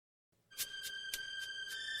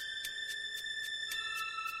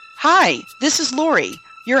Hi, this is Lori,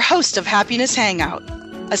 your host of Happiness Hangout,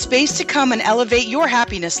 a space to come and elevate your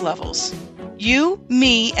happiness levels. You,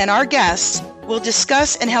 me, and our guests will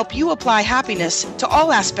discuss and help you apply happiness to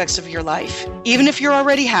all aspects of your life, even if you're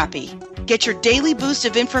already happy. Get your daily boost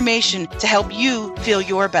of information to help you feel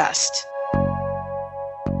your best.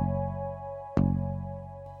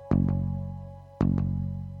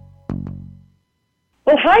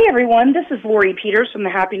 Well, hi, everyone. This is Lori Peters from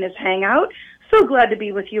the Happiness Hangout. So glad to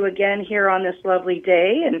be with you again here on this lovely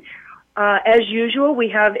day. And as usual, we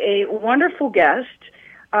have a wonderful guest.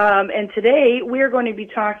 And today we are going to be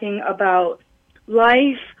talking about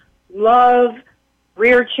life, love,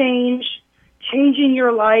 career change, changing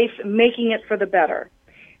your life, making it for the better.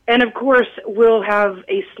 And of course, we'll have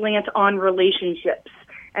a slant on relationships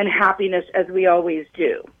and happiness as we always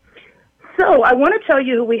do. So I want to tell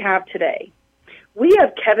you who we have today. We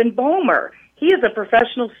have Kevin Bulmer. He is a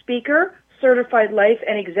professional speaker, certified life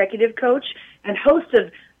and executive coach, and host of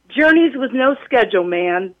Journeys with No Schedule,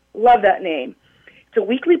 man. Love that name. It's a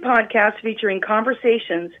weekly podcast featuring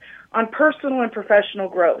conversations on personal and professional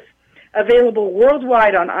growth. Available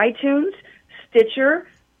worldwide on iTunes, Stitcher,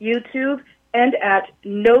 YouTube, and at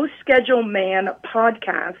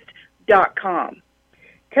noschedulemanpodcast.com.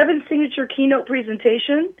 Kevin's signature keynote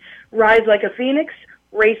presentation, Rise Like a Phoenix,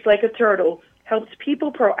 Race Like a Turtle, helps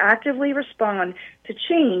people proactively respond to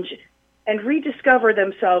change and rediscover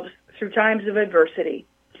themselves through times of adversity.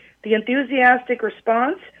 The enthusiastic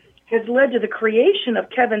response has led to the creation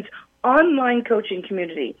of Kevin's online coaching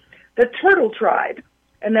community, the Turtle Tribe,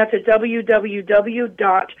 and that's at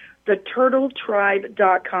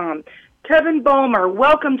www.theturtletribe.com. Kevin Bulmer,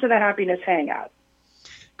 welcome to the Happiness Hangout.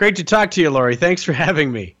 Great to talk to you, Lori. Thanks for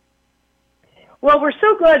having me. Well, we're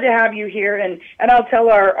so glad to have you here, and I'll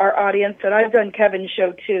tell our audience that I've done Kevin's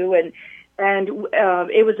show too, and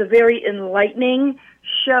it was a very enlightening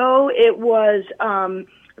show. It was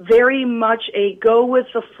very much a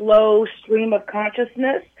go-with-the-flow stream of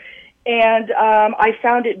consciousness, and I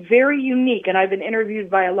found it very unique, and I've been interviewed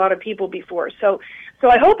by a lot of people before. So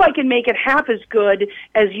I hope I can make it half as good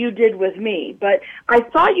as you did with me. But I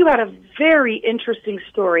thought you had a very interesting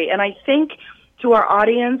story, and I think to our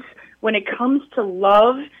audience, when it comes to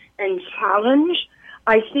love and challenge,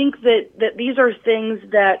 I think that these are things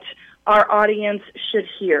that our audience should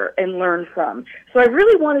hear and learn from. So I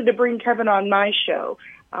really wanted to bring Kevin on my show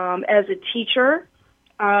as a teacher,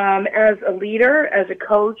 as a leader, as a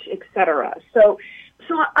coach, etc. So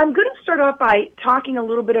I'm going to start off by talking a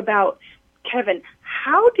little bit about, Kevin,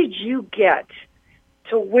 how did you get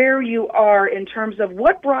to where you are in terms of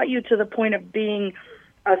what brought you to the point of being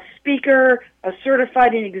a speaker, a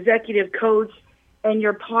certified and executive coach, and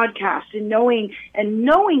your podcast, and knowing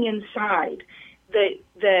inside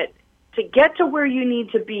that to get to where you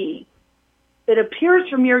need to be, it appears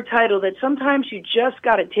from your title that sometimes you just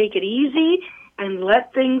got to take it easy and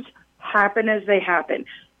let things happen as they happen.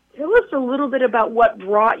 Tell us a little bit about what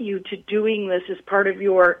brought you to doing this as part of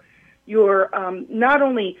your not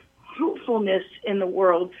only fruitfulness in the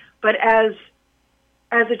world, but as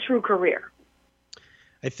a true career.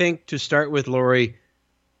 I think to start with, Lori,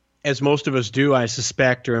 as most of us do, I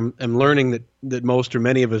suspect, or I'm learning that most or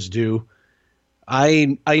many of us do,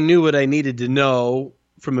 I knew what I needed to know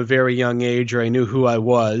from a very young age, or I knew who I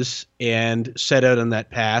was and set out on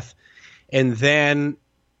that path. And then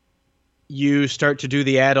you start to do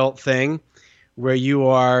the adult thing where you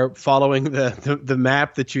are following the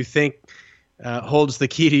map that you think holds the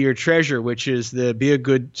key to your treasure, which is be a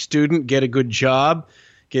good student, get a good job,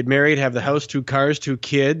 get married, have the house, 2 cars, 2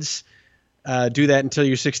 kids, do that until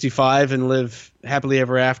you're 65 and live happily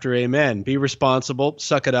ever after, amen. Be responsible,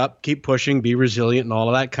 suck it up, keep pushing, be resilient, and all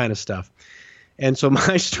of that kind of stuff. And so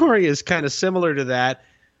my story is kind of similar to that,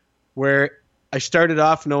 where I started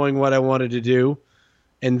off knowing what I wanted to do,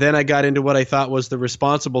 and then I got into what I thought was the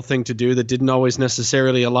responsible thing to do that didn't always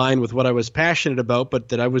necessarily align with what I was passionate about, but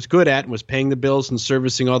that I was good at and was paying the bills and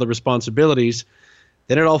servicing all the responsibilities.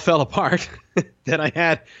 Then it all fell apart. Then I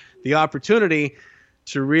had the opportunity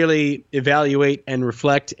to really evaluate and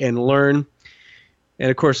reflect and learn. And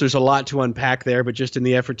of course, there's a lot to unpack there, but just in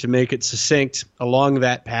the effort to make it succinct, along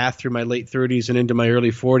that path through my late 30s and into my early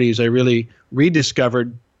 40s, I really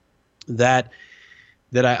rediscovered that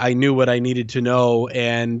I knew what I needed to know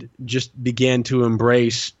and just began to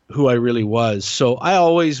embrace who I really was. So I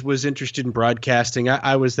always was interested in broadcasting.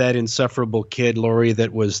 I was that insufferable kid, Lori,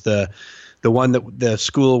 that was the one that the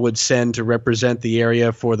school would send to represent the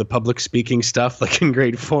area for the public speaking stuff, like in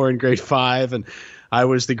grade 4 and grade 5. And I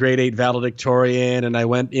was the grade 8 valedictorian, and I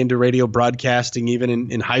went into radio broadcasting. Even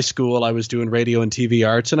in high school, I was doing radio and TV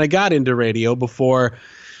arts, and I got into radio before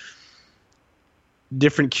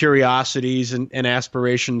different curiosities and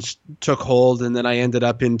aspirations took hold, and then I ended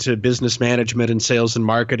up into business management and sales and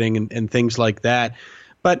marketing and things like that.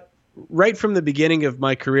 But right from the beginning of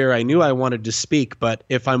my career, I knew I wanted to speak. But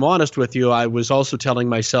if I'm honest with you, I was also telling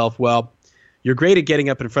myself, well, you're great at getting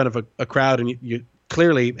up in front of a crowd, and you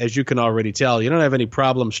clearly, as you can already tell, you don't have any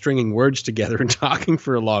problem stringing words together and talking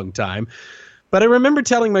for a long time. But I remember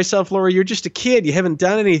telling myself, Lori, you're just a kid. You haven't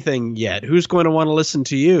done anything yet. Who's going to want to listen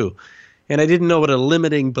to you? And I didn't know what a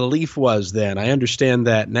limiting belief was then. I understand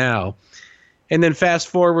that now. And then fast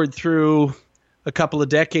forward through a couple of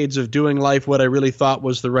decades of doing life what I really thought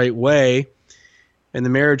was the right way, and the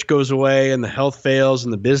marriage goes away and the health fails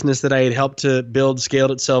and the business that I had helped to build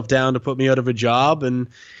scaled itself down to put me out of a job, and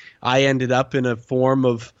I ended up in a form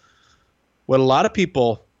of what a lot of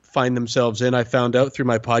people find themselves in. I found out through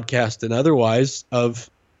my podcast and otherwise, of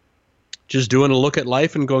just doing a look at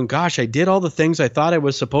life and going, gosh, I did all the things I thought I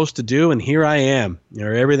was supposed to do, and here I am.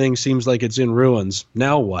 Everything seems like it's in ruins.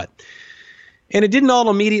 Now what? And it didn't all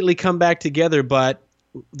immediately come back together, but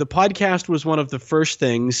the podcast was one of the first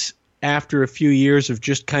things after a few years of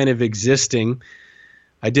just kind of existing.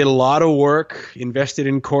 I did a lot of work, invested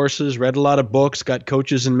in courses, read a lot of books, got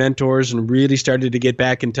coaches and mentors, and really started to get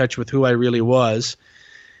back in touch with who I really was.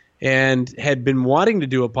 And had been wanting to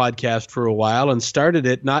do a podcast for a while and started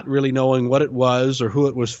it not really knowing what it was or who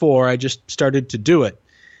it was for. I just started to do it.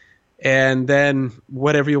 And then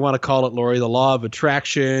whatever you want to call it, Lori, the law of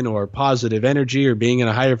attraction or positive energy or being in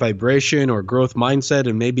a higher vibration or growth mindset,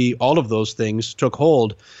 and maybe all of those things took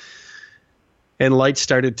hold. And lights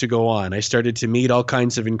started to go on. I started to meet all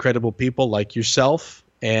kinds of incredible people like yourself.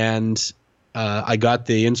 And I got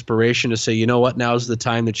the inspiration to say, you know what, now's the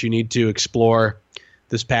time that you need to explore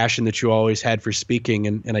this passion that you always had for speaking.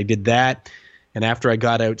 And I did that. And after I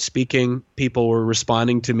got out speaking, people were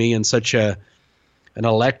responding to me in such an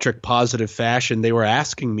electric, positive fashion. They were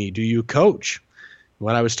asking me, do you coach?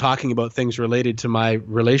 When I was talking about things related to my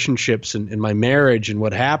relationships and my marriage and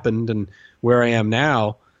what happened and where I am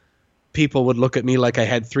now, people would look at me like I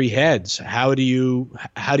had three heads. How do you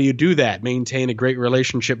do that? Maintain a great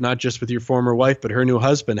relationship, not just with your former wife, but her new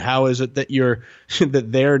husband. How is it that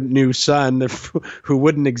that their new son, who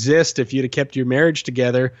wouldn't exist if you'd have kept your marriage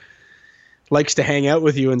together, likes to hang out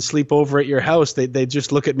with you and sleep over at your house? They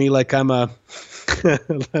just look at me like I'm a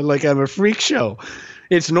like I'm a freak show.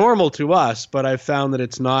 It's normal to us, but I've found that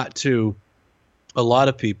it's not to a lot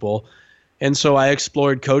of people. And so I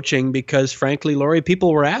explored coaching because, frankly, Lori,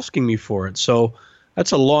 people were asking me for it. So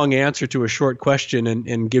that's a long answer to a short question,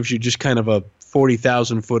 and gives you just kind of a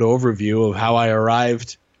 40,000-foot overview of how I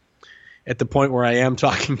arrived at the point where I am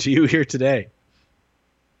talking to you here today.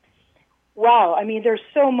 Wow. I mean, there's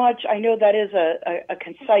so much. I know that is a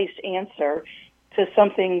concise answer to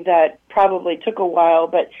something that probably took a while.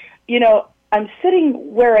 But, I'm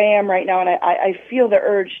sitting where I am right now, and I feel the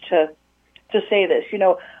urge to say this.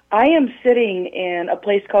 I am sitting in a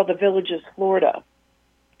place called the Villages, Florida,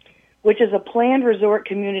 which is a planned resort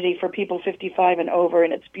community for people 55 and over,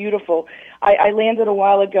 and it's beautiful. I landed a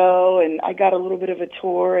while ago, and I got a little bit of a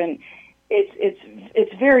tour, and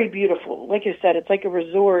it's very beautiful. Like you said, it's like a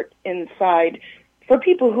resort inside for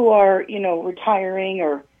people who are, retiring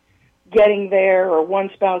or getting there, or one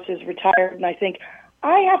spouse is retired. And I think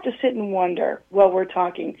I have to sit and wonder while we're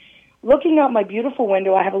talking, looking out my beautiful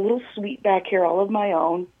window. I have a little suite back here, all of my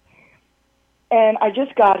own. And I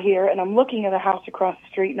just got here, and I'm looking at a house across the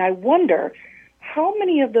street, and I wonder how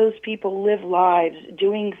many of those people live lives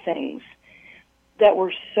doing things that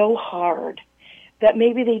were so hard that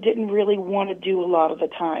maybe they didn't really want to do a lot of the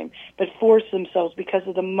time, but forced themselves because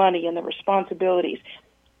of the money and the responsibilities.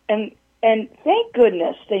 And thank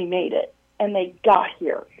goodness they made it, and they got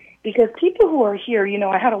here. Because people who are here,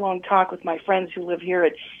 I had a long talk with my friends who live here,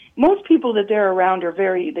 and most people that they're around are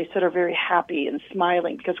very happy and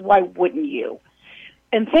smiling, because why wouldn't you?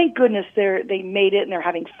 And thank goodness they made it, and they're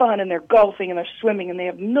having fun, and they're golfing, and they're swimming, and they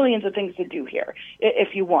have millions of things to do here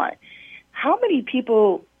if you want. How many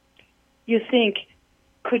people you think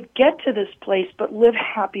could get to this place but live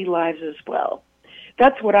happy lives as well?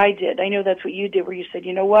 That's what I did. I know that's what you did, where you said,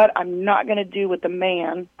 you know what, I'm not going to do what the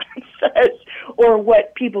man says or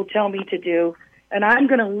what people tell me to do, and I'm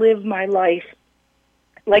going to live my life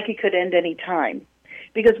like it could end any time.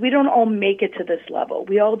 Because we don't all make it to this level.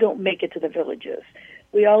 We all don't make it to the Villages.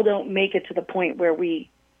 We all don't make it to the point where we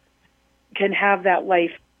can have that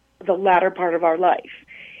life, the latter part of our life.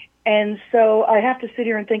 And so I have to sit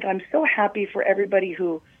here and think I'm so happy for everybody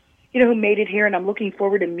who made it here, and I'm looking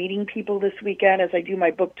forward to meeting people this weekend as I do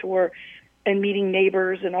my book tour and meeting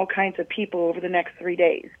neighbors and all kinds of people over the next 3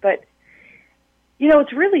 days. But,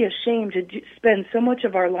 It's really a shame to spend so much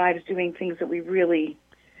of our lives doing things that we really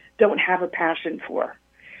don't have a passion for.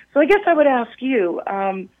 So I guess I would ask you,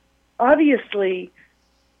 obviously,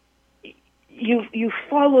 you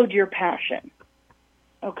followed your passion,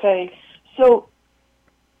 okay? So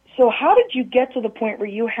how did you get to the point where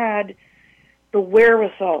you had the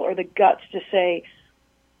wherewithal or the guts to say,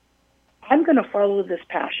 I'm going to follow this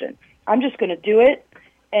passion. I'm just going to do it,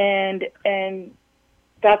 and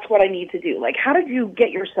that's what I need to do. Like, how did you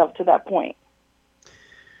get yourself to that point?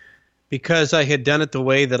 Because I had done it the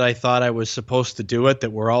way that I thought I was supposed to do it,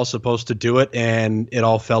 that we're all supposed to do it, and it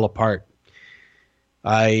all fell apart.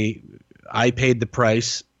 I paid the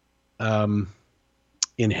price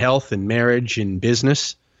in health, in marriage, in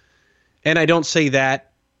business. And I don't say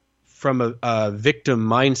that from a victim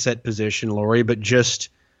mindset position, Lori, but just,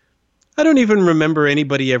 I don't even remember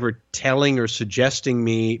anybody ever telling or suggesting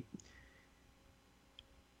me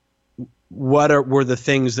what were the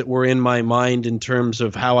things that were in my mind in terms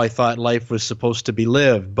of how I thought life was supposed to be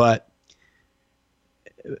lived. But,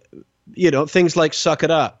 things like suck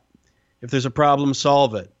it up. If there's a problem,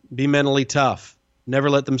 solve it. Be mentally tough. Never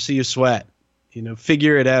let them see you sweat.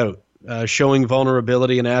 Figure it out. Showing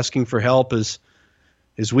vulnerability and asking for help is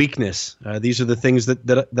weakness. These are the things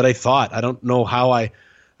that I thought. I don't know how I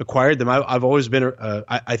acquired them. I've always been,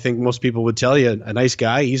 I think most people would tell you, a nice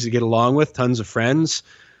guy, easy to get along with, tons of friends.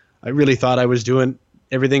 I really thought I was doing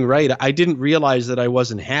everything right. I didn't realize that I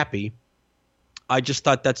wasn't happy. I just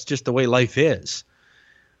thought that's just the way life is.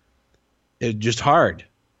 It's just hard.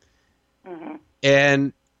 Mm-hmm.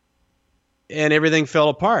 And everything fell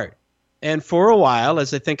apart. And for a while,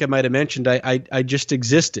 as I think I might have mentioned, I just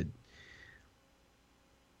existed.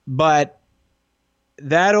 But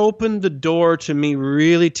that opened the door to me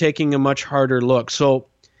really taking a much harder look. So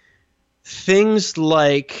things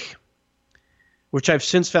like, which I've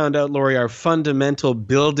since found out, Lori, are fundamental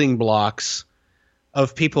building blocks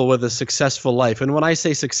of people with a successful life. And when I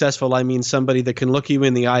say successful, I mean somebody that can look you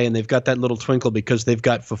in the eye and they've got that little twinkle because they've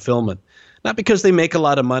got fulfillment. Not because they make a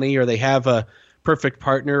lot of money or they have a perfect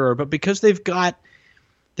partner, but because they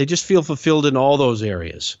just feel fulfilled in all those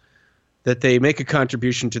areas, that they make a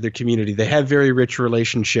contribution to their community. They have very rich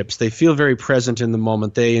relationships. They feel very present in the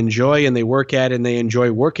moment. They enjoy and they work at and they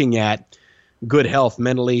enjoy working at good health,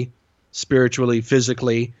 mentally, spiritually,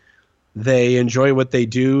 physically. They enjoy what they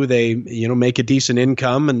do. They, make a decent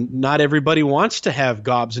income, and not everybody wants to have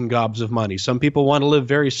gobs and gobs of money. Some people want to live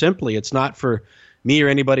very simply. It's not for me or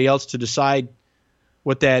anybody else to decide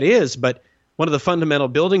what that is, but one of the fundamental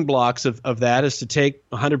building blocks of that is to take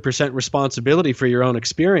 100% responsibility for your own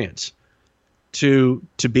experience, to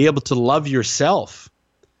be able to love yourself.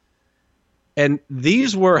 And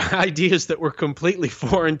these were ideas that were completely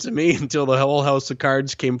foreign to me until the whole house of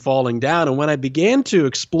cards came falling down. And when I began to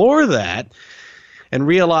explore that and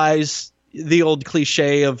realize the old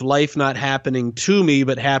cliche of life not happening to me,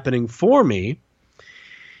 but happening for me,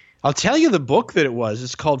 I'll tell you the book that it was.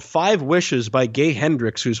 It's called 5 Wishes by Gay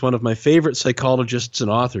Hendricks, who's one of my favorite psychologists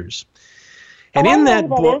and authors. And in that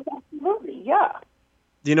book, absolutely, yeah.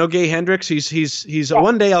 Do you know Gay Hendricks? He's yeah.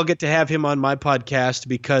 One day I'll get to have him on my podcast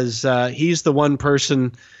because he's the one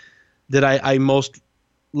person that I most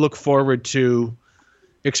look forward to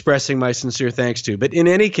expressing my sincere thanks to. But in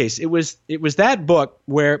any case, it was that book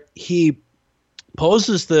where he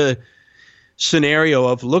poses the scenario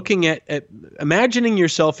of looking at imagining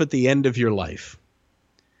yourself at the end of your life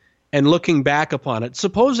and looking back upon it,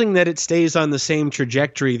 supposing that it stays on the same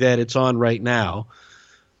trajectory that it's on right now.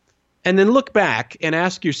 And then look back and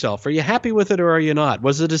ask yourself, are you happy with it or are you not?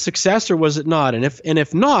 Was it a success or was it not? And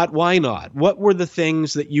if not, why not? What were the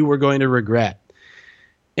things that you were going to regret?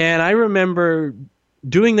 And I remember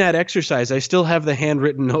doing that exercise. I still have the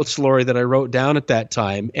handwritten notes, Lori, that I wrote down at that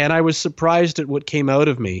time. And I was surprised at what came out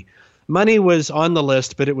of me. Money was on the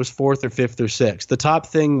list, but it was 4th or 5th or 6th. The top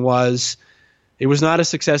thing was it was not a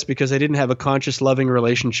success because I didn't have a conscious, loving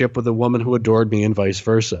relationship with a woman who adored me and vice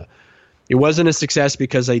versa. It wasn't a success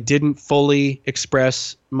because I didn't fully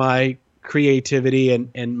express my creativity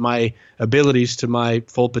and my abilities to my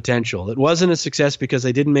full potential. It wasn't a success because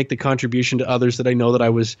I didn't make the contribution to others that I know that I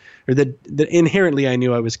was, or that inherently I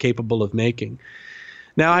knew I was capable of making.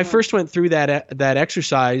 Now, I first went through that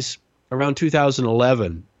exercise around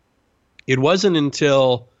 2011. It wasn't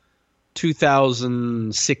until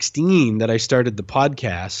 2016 that I started the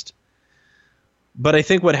podcast. But I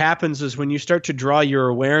think what happens is when you start to draw your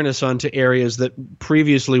awareness onto areas that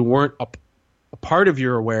previously weren't a part of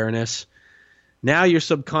your awareness, now your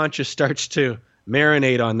subconscious starts to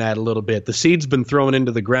marinate on that a little bit. The seed's been thrown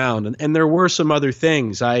into the ground, and there were some other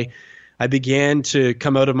things. I I began to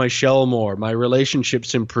come out of my shell more. My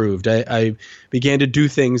relationships improved. I began to do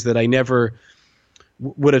things that I never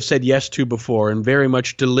would have said yes to before, and very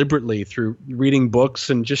much deliberately through reading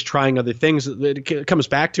books and just trying other things. It comes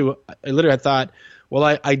back to, I thought,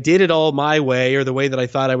 well, I did it all my way, or the way that I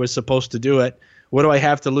thought I was supposed to do it. What do I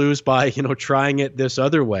have to lose by, trying it this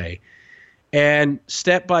other way? And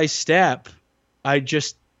step by step, I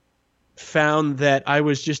just found that I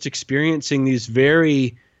was just experiencing these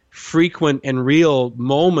very frequent and real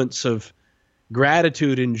moments of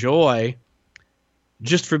gratitude and joy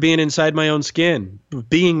just for being inside my own skin,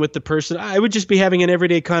 being with the person. I would just be having an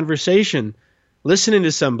everyday conversation, listening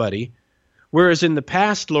to somebody. Whereas in the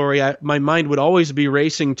past, Lori, my mind would always be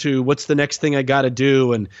racing to what's the next thing I got to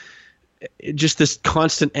do, and just this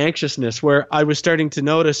constant anxiousness, where I was starting to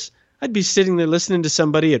notice I'd be sitting there listening to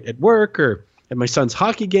somebody at work or at my son's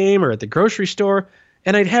hockey game or at the grocery store,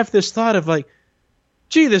 and I'd have this thought of like,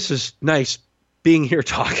 gee, this is nice being here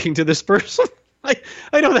talking to this person.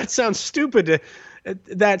 I know that sounds stupid,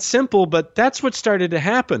 that simple, but that's what started to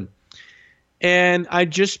happen. And I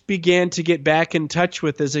just began to get back in touch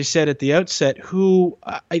with, as I said at the outset, who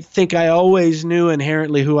I think I always knew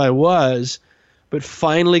inherently who I was, but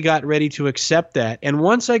finally got ready to accept that. And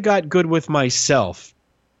once I got good with myself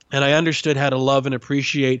and I understood how to love and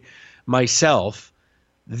appreciate myself,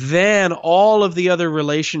 then all of the other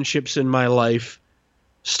relationships in my life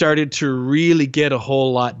started to really get a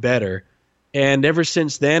whole lot better. And ever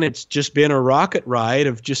since then, it's just been a rocket ride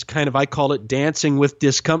of just kind of, I call it dancing with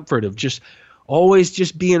discomfort, of just always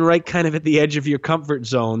just being right kind of at the edge of your comfort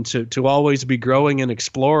zone to always be growing and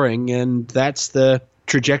exploring. And that's the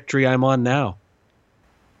trajectory I'm on now.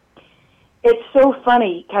 It's so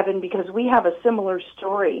funny, Kevin, because we have a similar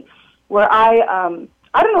story where I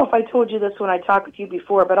don't know if I told you this when I talked with you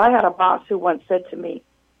before, but I had a boss who once said to me,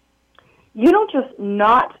 you don't just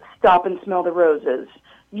not stop and smell the roses.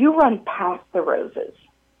 You run past the roses.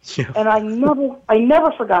 Yeah. And I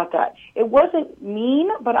never forgot that. It wasn't mean,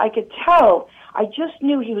 but I could tell. I just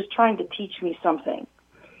knew he was trying to teach me something.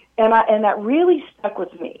 And that really stuck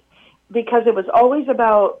with me, because it was always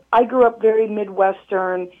about, I grew up very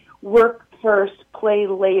Midwestern, work first, play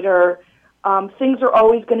later. Things are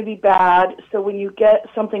always going to be bad, so when you get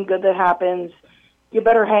something good that happens, you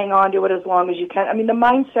better hang on to it as long as you can. I mean, the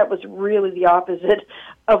mindset was really the opposite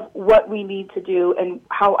of what we need to do and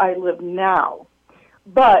how I live now.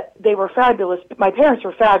 But they were fabulous. My parents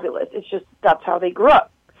were fabulous. It's just that's how they grew up.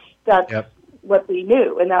 That's what they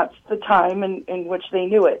knew, and that's the time in which they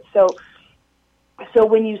knew it. So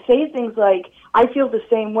when you say things like, I feel the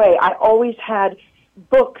same way. I always had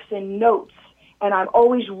books and notes, and I'm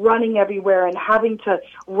always running everywhere and having to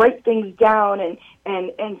write things down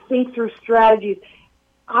and think through strategies.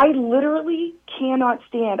 I literally cannot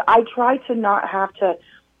stand. I try to not have to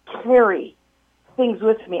carry things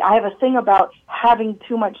with me. I have a thing about having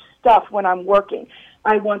too much stuff when I'm working.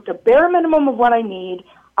 I want the bare minimum of what I need.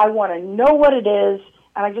 I want to know what it is,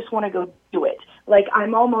 and I just want to go do it. Like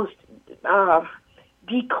I'm almost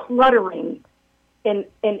decluttering in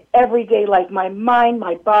everyday life, my mind,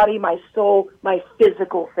 my body, my soul, my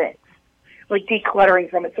physical things, like decluttering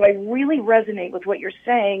from it. So I really resonate with what you're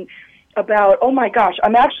saying about, oh my gosh,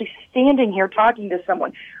 I'm actually standing here talking to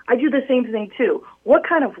someone. I do the same thing too. What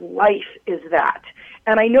kind of life is that?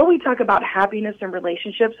 And I know we talk about happiness and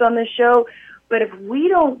relationships on this show, but if we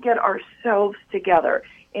don't get ourselves together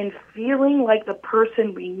in feeling like the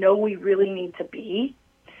person we know we really need to be,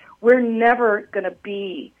 we're never going to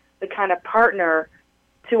be the kind of partner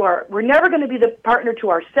we're never going to be the partner to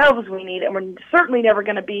ourselves we need, and we're certainly never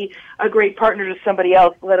going to be a great partner to somebody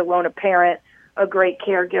else, let alone a parent, a great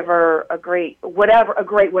caregiver, a great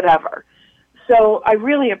whatever. So I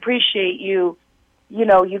really appreciate you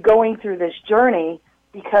going through this journey,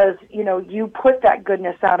 because, you put that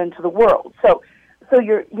goodness out into the world. So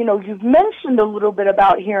you've mentioned a little bit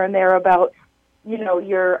about here and there about,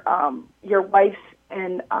 your wife's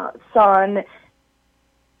and son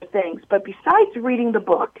things. But besides reading the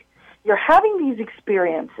book, you're having these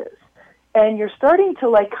experiences and you're starting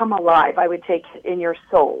to come alive, I would take it, in your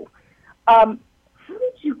soul. How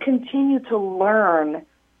did you continue to learn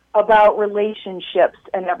about relationships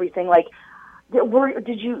and everything?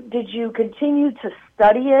 Did you continue to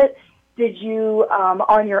study it? Did you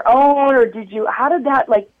on your own, or how did that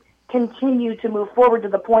continue to move forward to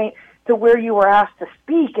the point to where you were asked to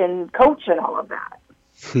speak and coach and all of that?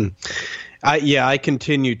 I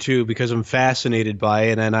continue to, because I'm fascinated by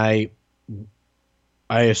it, and I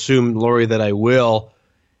assume, Lori, that I will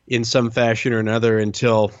in some fashion or another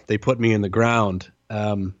until they put me in the ground.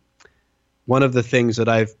 One of the things that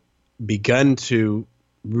I've begun to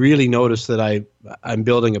really noticed that I'm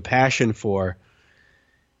building a passion for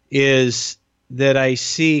is that I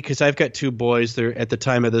see, because I've got two boys, they're at the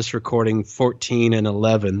time of this recording 14 and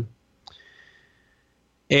 11,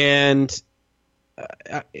 and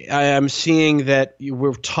I'm seeing that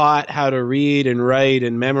we're taught how to read and write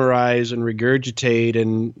and memorize and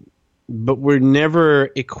regurgitate, but we're never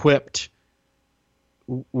equipped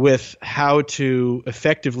with how to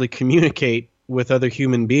effectively communicate with other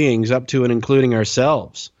human beings, up to and including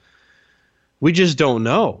ourselves. We just don't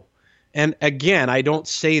know. And again, I don't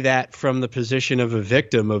say that from the position of a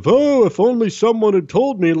victim of, oh, if only someone had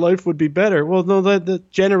told me, life would be better. Well, no, the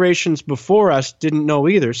generations before us didn't know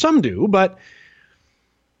either. Some do, but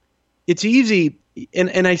it's easy.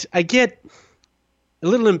 And I get a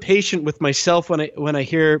little impatient with myself when I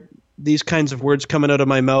hear these kinds of words coming out of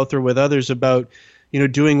my mouth or with others about,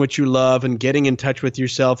 doing what you love and getting in touch with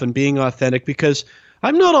yourself and being authentic, because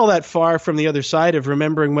I'm not all that far from the other side of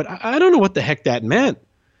remembering I don't know what the heck that meant.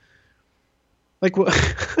 Like,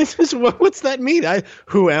 what's that mean?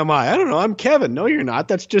 Who am I? I don't know. I'm Kevin. No, you're not.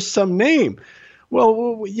 That's just some name.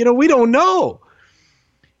 Well, we don't know.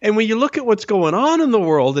 And when you look at what's going on in the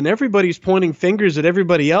world, and everybody's pointing fingers at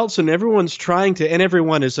everybody else, and everyone's trying to, and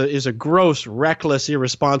everyone is a gross, reckless,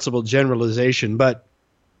 irresponsible generalization, but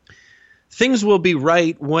things will be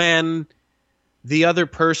right when the other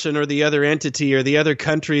person or the other entity or the other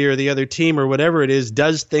country or the other team or whatever it is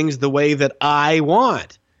does things the way that I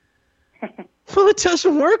want. Well, it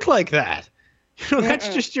doesn't work like that. That's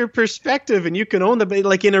just your perspective, and you can own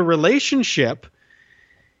like in a relationship.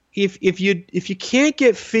 If you can't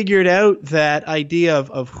get figured out that idea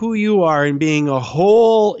of who you are and being a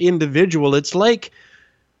whole individual, it's like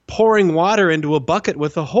pouring water into a bucket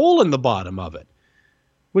with a hole in the bottom of it,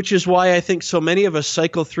 which is why I think so many of us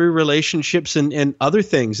cycle through relationships and other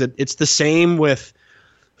things. It's the same with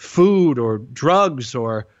food or drugs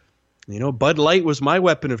or, Bud Light was my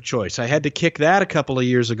weapon of choice. I had to kick that a couple of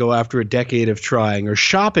years ago after a decade of trying, or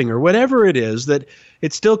shopping, or whatever it is, that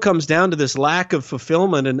it still comes down to this lack of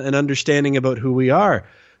fulfillment and understanding about who we are.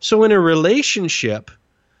 So in a relationship,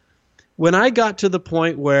 when I got to the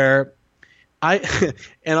point where I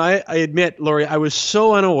admit, Lori, I was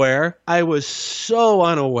so unaware. I was so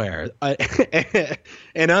unaware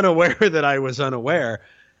and unaware that I was unaware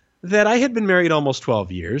that I had been married almost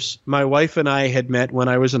 12 years. My wife and I had met when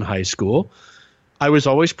I was in high school. I was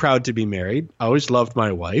always proud to be married. I always loved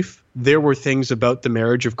my wife. There were things about the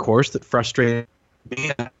marriage, of course, that frustrated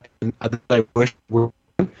me and that I wish were.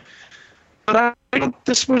 But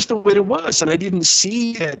this was the way it was, and I didn't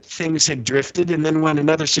see that things had drifted. And then when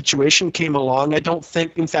another situation came along, I don't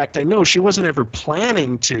think, in fact, I know she wasn't ever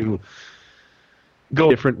planning to go a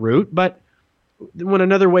different route, but when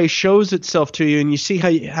another way shows itself to you and you see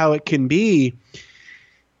how it can be,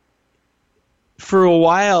 for a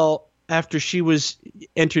while after she was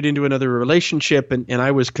entered into another relationship and I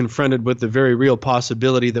was confronted with the very real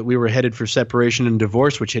possibility that we were headed for separation and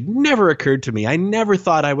divorce, which had never occurred to me. I never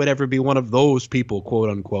thought I would ever be one of those people, quote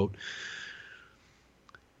unquote.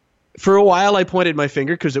 For a while, I pointed my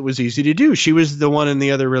finger because it was easy to do. She was the one in the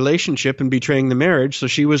other relationship and betraying the marriage, so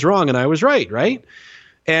she was wrong and I was right?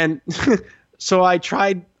 And so I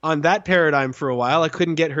tried on that paradigm for a while. I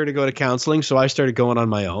couldn't get her to go to counseling, so I started going on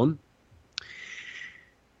my own.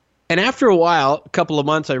 And after a while, a couple of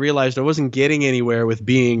months, I realized I wasn't getting anywhere with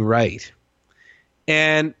being right.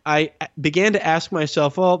 And I began to ask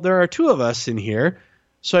myself, well, there are two of us in here,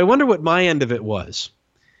 so I wonder what my end of it was.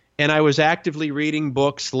 And I was actively reading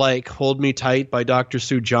books like Hold Me Tight by Dr.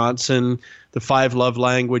 Sue Johnson, The 5 Love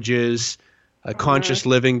Languages, Conscious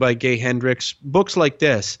Living by Gay Hendricks, books like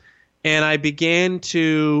this. And I began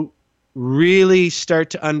to really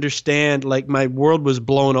start to understand, like my world was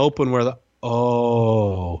blown open where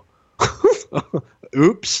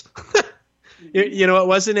oops. It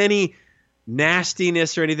wasn't any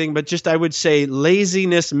nastiness or anything, but just, I would say,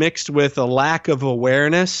 laziness mixed with a lack of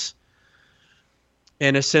awareness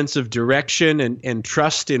and a sense of direction and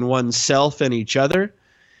trust in oneself and each other,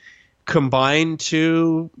 combined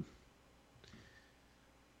to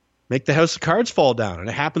make the house of cards fall down. And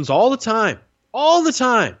it happens all the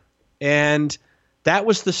time. And that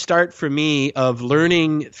was the start for me of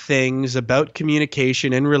learning things about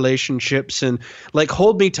communication and relationships. And like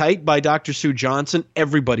Hold Me Tight by Dr. Sue Johnson,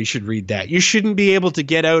 everybody should read that. You shouldn't be able to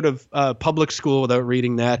get out of public school without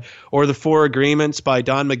reading that. Or The 4 Agreements by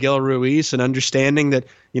Don Miguel Ruiz, and understanding that,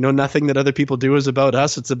 nothing that other people do is about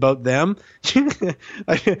us, it's about them.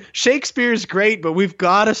 Shakespeare's great, but we've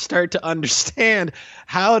got to start to understand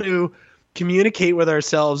how to communicate with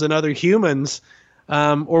ourselves and other humans,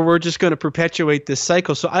 or we're just going to perpetuate this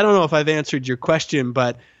cycle. So I don't know if I've answered your question,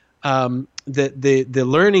 but the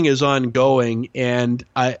learning is ongoing, and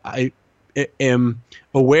I am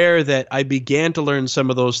aware that I began to learn some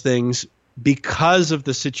of those things because of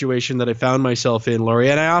the situation that I found myself in, Lori.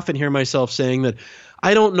 And I often hear myself saying that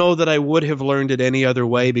I don't know that I would have learned it any other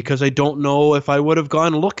way, because I don't know if I would have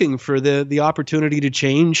gone looking for the opportunity to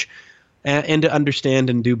change and to understand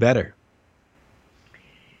and do better.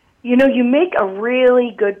 You know, you make a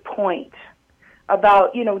really good point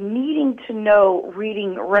about, needing to know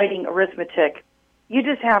reading, writing, arithmetic. You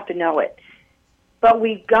just have to know it. But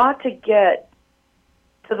we've got to get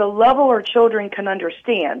to the level our children can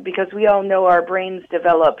understand, because we all know our brains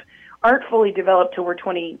aren't fully developed till we're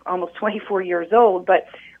almost 24 years old, but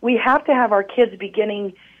we have to have our kids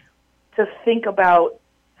beginning to think about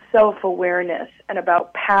self-awareness and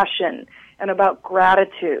about passion and about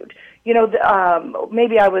gratitude.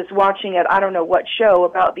 Maybe I was watching I don't know what show,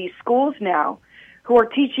 about these schools now who are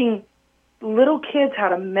teaching little kids how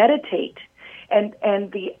to meditate and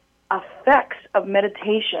the effects of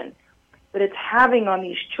meditation that it's having on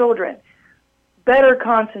these children. Better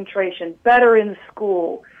concentration, better in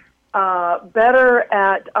school, better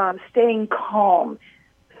at staying calm.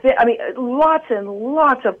 I mean, lots and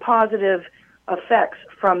lots of positive effects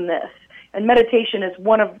from this. And meditation is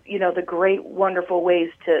one of, the great, wonderful ways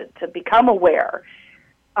to become aware.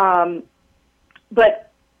 But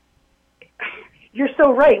you're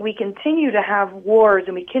so right. We continue to have wars,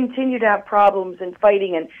 and we continue to have problems and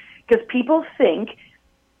fighting, and because people think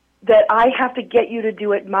that I have to get you to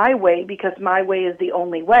do it my way because my way is the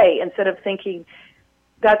only way, instead of thinking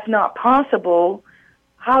that's not possible.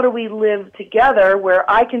 How do we live together where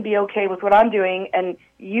I can be okay with what I'm doing and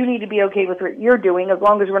you need to be okay with what you're doing, as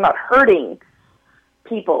long as we're not hurting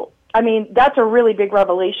people? I mean, that's a really big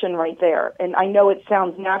revelation right there. And I know it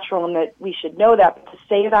sounds natural and that we should know that, but to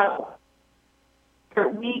say that,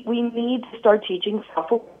 we need to start teaching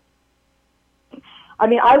self-awareness. I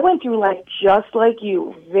mean, I went through life just like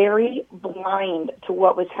you, very blind to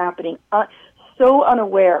what was happening, so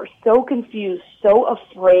unaware, so confused, so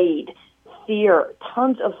afraid, fear,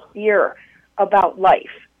 tons of fear about life.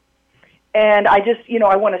 And I just,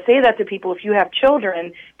 I want to say that to people, if you have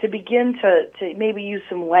children, to begin to maybe use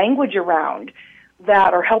some language around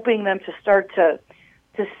that, or helping them to start to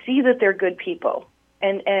see that they're good people,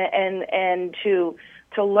 and to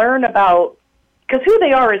learn about, because who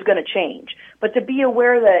they are is going to change, but to be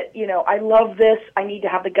aware that, I love this, I need to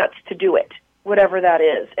have the guts to do it, whatever that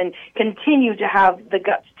is, and continue to have the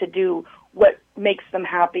guts to do what makes them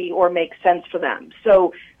happy or makes sense for them.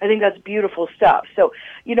 So I think that's beautiful stuff. So,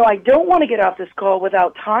 I don't want to get off this call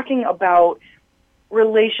without talking about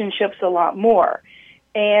relationships a lot more.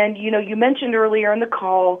 And, you mentioned earlier in the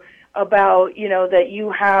call about, that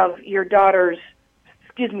you have your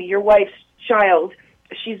your wife's child,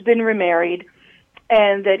 she's been remarried,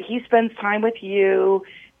 and that he spends time with you,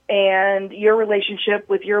 and your relationship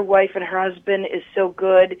with your wife and her husband is so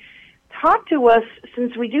good. Talk to us,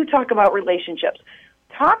 since we do talk about relationships,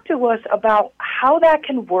 talk to us about how that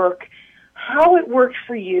can work, how it works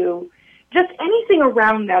for you, just anything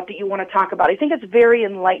around that you want to talk about. I think it's very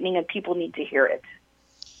enlightening and people need to hear it.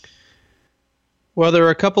 Well, there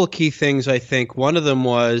are a couple of key things, I think. One of them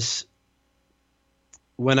was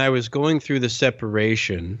when I was going through the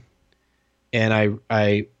separation, and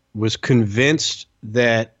I was convinced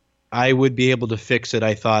that I would be able to fix it.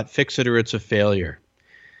 I thought, fix it or it's a failure.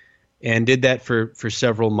 And did that for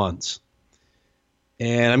several months.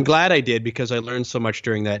 And I'm glad I did, because I learned so much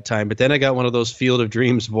during that time. But then I got one of those field of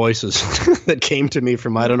dreams voices that came to me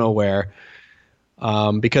from I don't know where,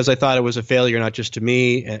 because I thought it was a failure, not just to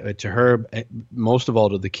me, to her, most of all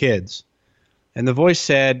to the kids. And the voice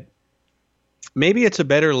said, maybe it's a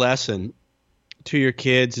better lesson to your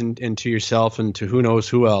kids and to yourself and to who knows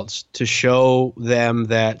who else, to show them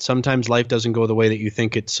that sometimes life doesn't go the way that you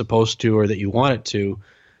think it's supposed to or that you want it to.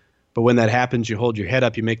 But when that happens, you hold your head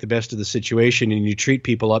up, you make the best of the situation, and you treat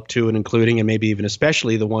people up to and including and maybe even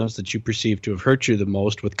especially the ones that you perceive to have hurt you the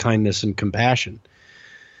most with kindness and compassion.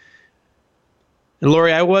 And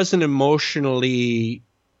Lori, I wasn't emotionally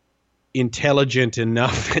intelligent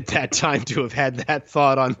enough at that time to have had that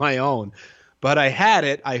thought on my own. But I had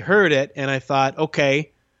it, I heard it, and I thought,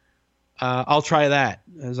 okay, I'll try that,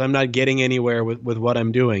 as I'm not getting anywhere with what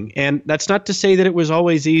I'm doing. And that's not to say that it was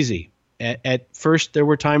always easy. At first, there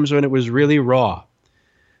were times when it was really raw.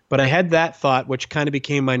 But I had that thought, which kind of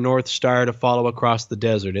became my North Star to follow across the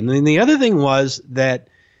desert. And then the other thing was that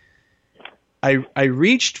I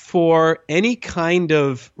reached for any kind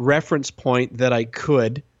of reference point that I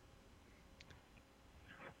could.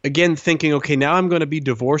 Again, thinking, okay, now I'm going to be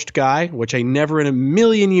divorced guy, which I never in a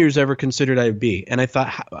million years ever considered I'd be. And I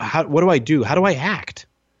thought, what do I do? How do I act?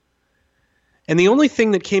 And the only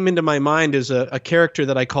thing that came into my mind is a character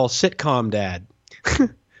that I call sitcom dad.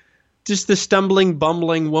 Just the stumbling,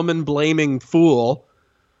 bumbling, woman-blaming fool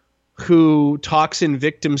who talks in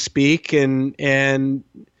victim speak, and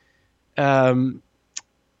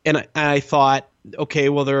I thought, okay,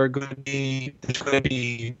 well, there's going to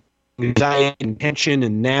be anxiety and tension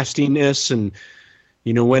and nastiness, and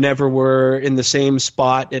whenever we're in the same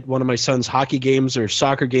spot at one of my son's hockey games or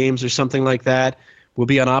soccer games or something like that, we'll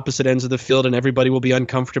be on opposite ends of the field and everybody will be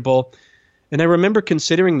uncomfortable. And I remember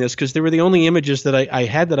considering this because they were the only images that I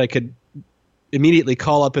had that I could immediately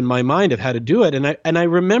call up in my mind of how to do it. And I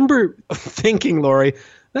remember thinking, Lori,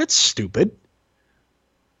 that's stupid.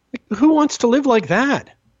 Like, who wants to live like that?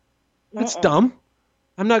 That's dumb.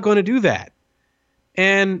 I'm not going to do that.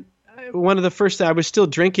 And one of the first, I was still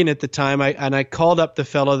drinking at the time, I called up the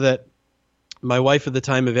fellow that my wife at the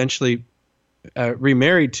time eventually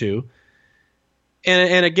remarried to.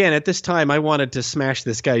 And again, at this time, I wanted to smash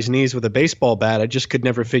this guy's knees with a baseball bat. I just could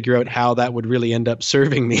never figure out how that would really end up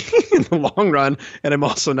serving me in the long run. And I'm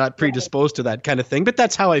also not predisposed to that kind of thing. But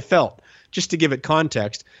that's how I felt, just to give it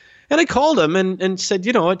context. And I called him and said,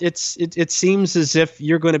 it seems as if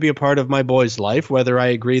you're going to be a part of my boy's life, whether I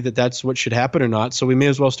agree that that's what should happen or not. So we may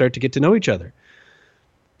as well start to get to know each other.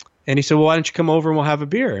 And he said, well, why don't you come over and we'll have a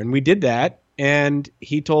beer? And we did that. And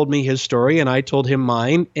he told me his story and I told him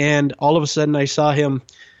mine. And all of a sudden I saw him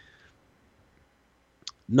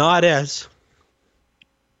not as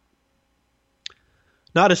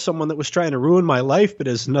someone that was trying to ruin my life, but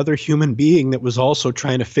as another human being that was also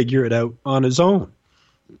trying to figure it out on his own.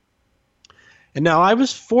 And now I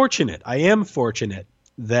am fortunate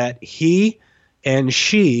that he and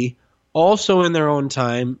she also in their own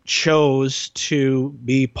time chose to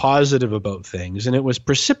be positive about things. And it was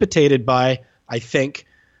precipitated by, I think,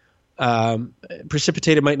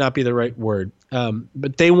 precipitated might not be the right word,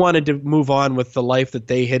 but they wanted to move on with the life that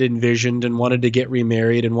they had envisioned and wanted to get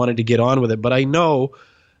remarried and wanted to get on with it. But I know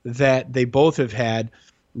that they both have had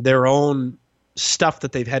their own stuff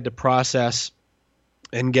that they've had to process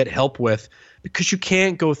and get help with, because you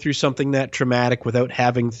can't go through something that traumatic without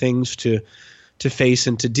having things to face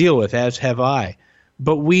and to deal with, as have I.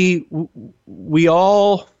 But we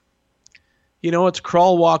all, it's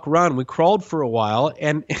crawl, walk, run. We crawled for a while,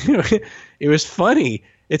 and it was funny.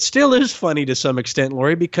 It still is funny to some extent,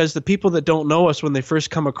 Lori, because the people that don't know us, when they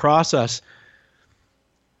first come across us,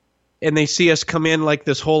 and they see us come in like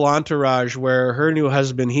this whole entourage where her new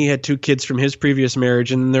husband, he had 2 kids from his previous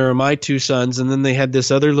marriage, and there are my 2 sons, and then they had this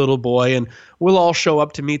other little boy, and we'll all show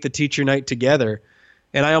up to meet the teacher night together.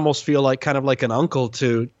 And I almost feel like kind of like an uncle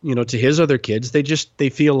to his other kids. They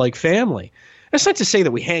feel like family. That's not to say that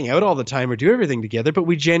we hang out all the time or do everything together, but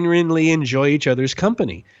we genuinely enjoy each other's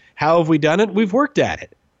company. How have we done it? We've worked at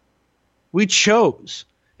it. We chose.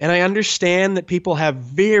 And I understand that people have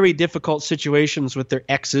very difficult situations with their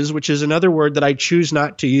exes, which is another word that I choose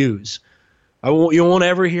not to use. You won't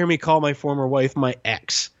ever hear me call my former wife my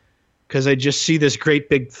ex, because I just see this great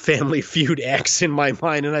big family feud ex in my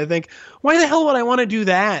mind. And I think, why the hell would I want to do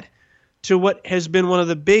that to what has been one of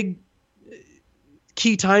the big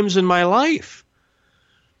key times in my life?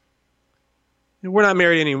 We're not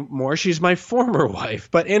married anymore. She's my former wife.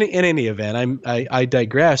 But in any event, I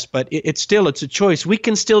digress. But it's a choice. We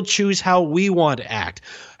can still choose how we want to act.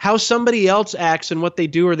 How somebody else acts and what they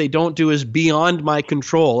do or they don't do is beyond my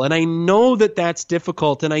control. And I know that that's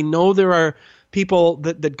difficult. And I know there are people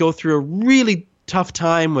that go through a really tough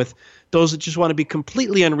time with those that just want to be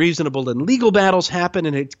completely unreasonable, and legal battles happen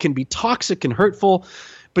and it can be toxic and hurtful.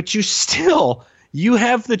 But you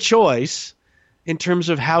have the choice in terms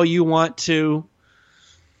of how you want to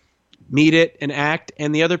meet it and act,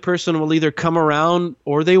 and the other person will either come around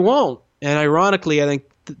or they won't. And ironically, I think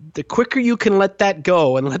the quicker you can let that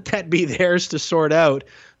go and let that be theirs to sort out,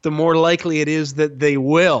 the more likely it is that they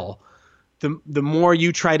will. The more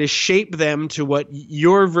you try to shape them to what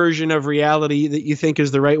your version of reality that you think is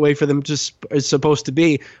the right way for them is supposed to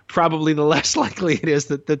be, probably the less likely it is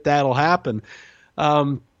that'll happen.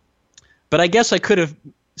 But I guess I could have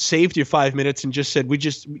saved you 5 minutes and just said,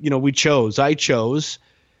 we chose. I chose.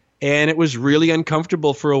 And it was really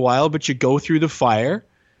uncomfortable for a while, but you go through the fire.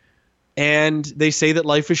 And they say that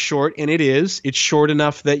life is short, and it is. It's short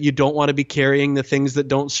enough that you don't want to be carrying the things that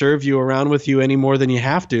don't serve you around with you any more than you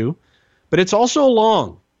have to. But it's also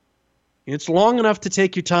long. It's long enough to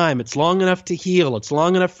take your time. It's long enough to heal. It's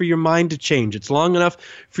long enough for your mind to change. It's long enough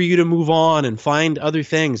for you to move on and find other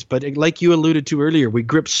things. But like you alluded to earlier, we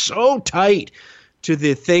grip so tight to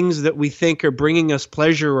the things that we think are bringing us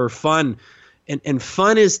pleasure or fun. And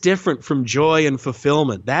fun is different from joy and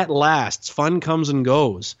fulfillment. That lasts. Fun comes and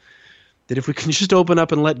goes. that if we can just open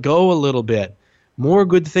up and let go a little bit, more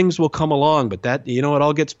good things will come along. But that, it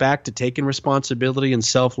all gets back to taking responsibility and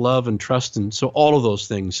self-love and trust. And so all of those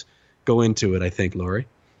things go into it, I think, Lori.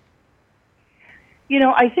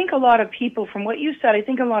 I think a lot of people, from what you said, I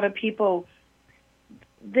think a lot of people,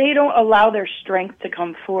 they don't allow their strength to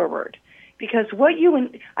come forward. Because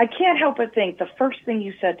I can't help but think, the first thing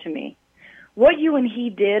you said to me, what you and he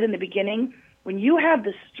did in the beginning, when you had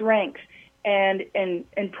the strength and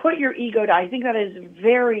put your ego down, I think that is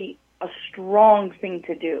a strong thing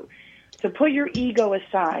to do. To put your ego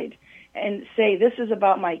aside and say, this is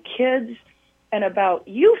about my kids and about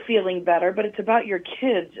you feeling better, but it's about your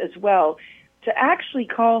kids as well. To actually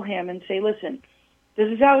call him and say, listen,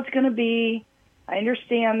 this is how it's going to be. I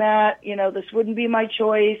understand that, this wouldn't be my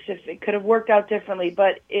choice if it could have worked out differently,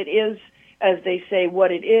 but it is, as they say,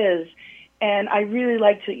 what it is. And I really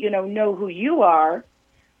like to, know who you are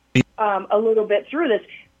a little bit through this.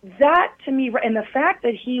 That, to me, and the fact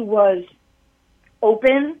that he was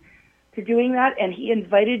open to doing that and he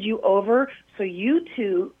invited you over so you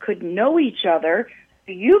two could know each other,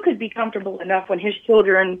 so you could be comfortable enough when his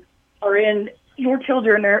children your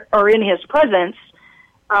children are in his presence,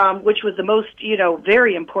 which was the most,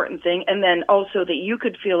 very important thing. And then also that you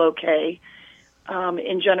could feel okay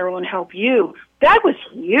in general and help you. That was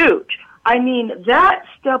huge. I mean, that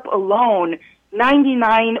step alone,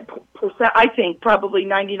 99%, I think probably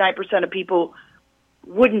 99% of people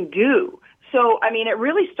wouldn't do. So, I mean, it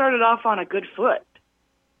really started off on a good foot.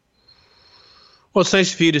 Well, it's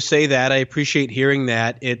nice for you to say that. I appreciate hearing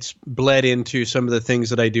that. It's bled into some of the things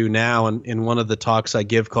that I do now. And in one of the talks I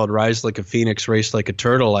give called Rise Like a Phoenix, Race Like a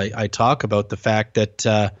Turtle, I talk about the fact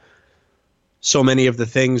that so many of the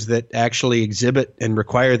things that actually exhibit and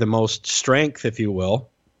require the most strength, if you will,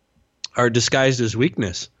 are disguised as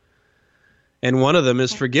weakness. And one of them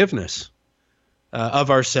is forgiveness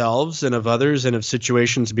of ourselves and of others and of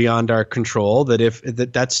situations beyond our control,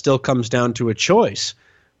 that still comes down to a choice.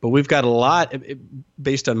 But we've got a lot,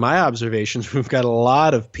 based on my observations, we've got a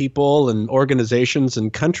lot of people and organizations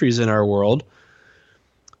and countries in our world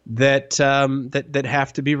that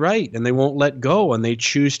have to be right, and they won't let go, and they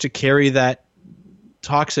choose to carry that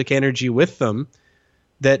toxic energy with them.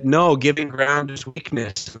 That giving ground is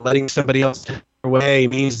weakness. Letting somebody else take away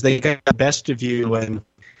means they got the best of you, and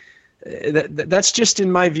that's just,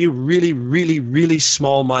 in my view, really, really, really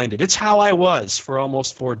small-minded. It's how I was for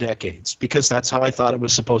almost 4 decades, because that's how I thought it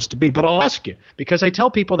was supposed to be. But I'll ask you, because I tell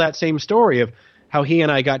people that same story of how he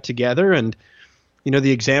and I got together, and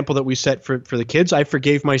the example that we set for the kids. I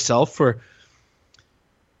forgave myself for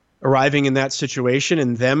arriving in that situation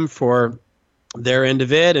and them for their end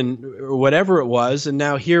of it and whatever it was. And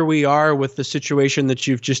now here we are with the situation that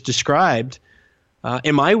you've just described.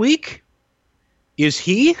 Am I weak? Is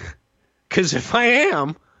he? Because if I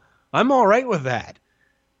am, I'm all right with that.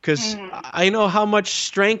 Because I know how much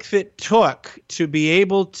strength it took to be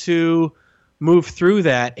able to move through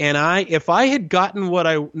that. And if I had gotten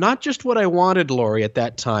not just what I wanted, Lori, at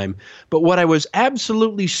that time, but what I was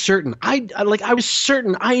absolutely certain, I was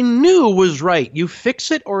certain, I knew was right. You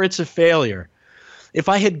fix it or it's a failure. If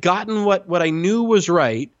I had gotten what I knew was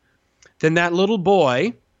right, then that little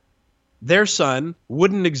boy, their son,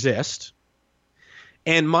 wouldn't exist.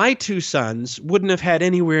 And my 2 sons wouldn't have had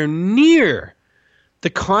anywhere near the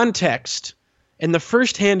context and the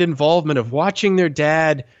firsthand involvement of watching their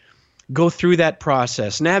dad go through that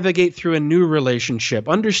process, navigate through a new relationship,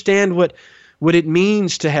 understand what it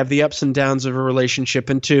means to have the ups and downs of a relationship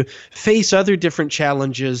and to face other different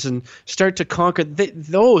challenges and start to conquer.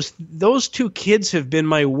 Those 2 kids have been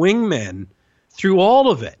my wingmen through all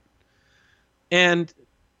of it. And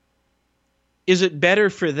is it better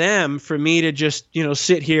for them for me to just,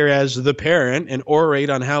 sit here as the parent and orate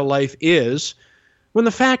on how life is, when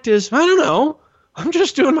the fact is, I don't know, I'm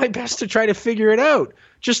just doing my best to try to figure it out,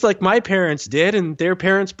 just like my parents did and their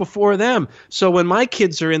parents before them. So when my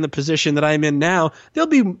kids are in the position that I'm in now, they'll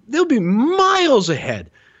be miles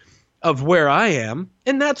ahead of where I am,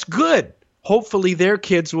 and that's good. Hopefully their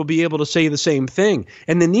kids will be able to say the same thing.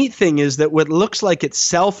 And the neat thing is that what looks like it's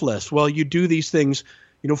selfless, well, you do these things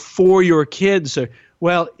for your kids.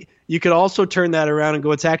 Well, you could also turn that around and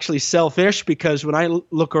go, it's actually selfish, because when I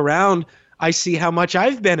look around, I see how much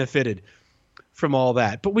I've benefited from all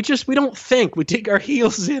that. But we don't think. We dig our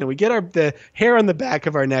heels in, and we get the hair on the back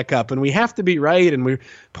of our neck up, and we have to be right, and we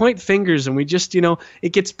point fingers, and we just,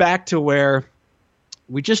 it gets back to where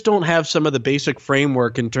we just don't have some of the basic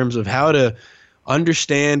framework in terms of how to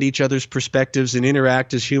understand each other's perspectives and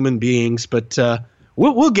interact as human beings. But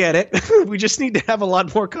we'll get it. We just need to have a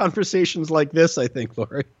lot more conversations like this, I think,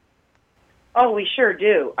 Lori. Oh, we sure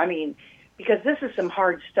do. I mean, because this is some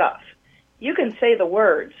hard stuff. you can say the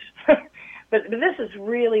words, but this is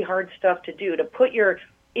really hard stuff to do, to put your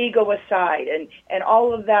ego aside and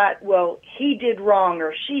all of that. Well, he did wrong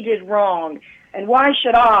or she did wrong, and why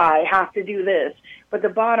should I have to do this? But the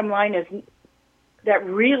bottom line is that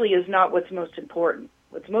really is not what's most important.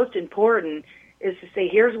 What's most important is to say,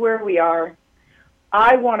 here's where we are.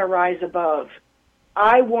 I want to rise above.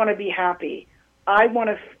 I want to be happy. I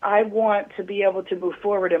want to be able to move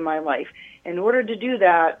forward in my life. In order to do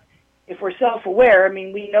that, if we're self-aware, I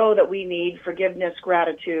mean, we know that we need forgiveness,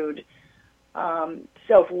 gratitude,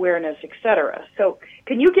 self-awareness, etc. So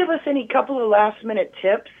can you give us any couple of last-minute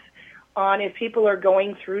tips on if people are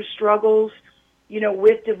going through struggles,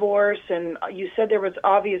 with divorce? And you said there was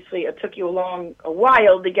obviously, it took you a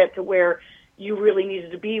while to get to where you really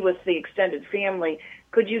needed to be with the extended family.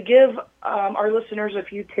 Could you give our listeners a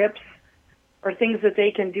few tips or things that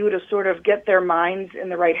they can do to sort of get their minds in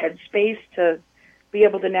the right headspace to be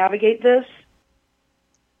able to navigate this?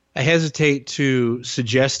 I hesitate to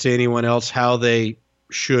suggest to anyone else how they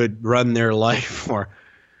should run their life or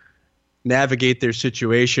navigate their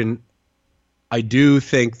situation. I do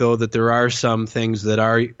think, though, that there are some things that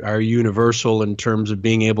are universal in terms of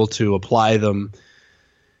being able to apply them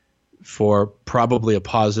for probably a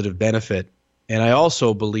positive benefit. And I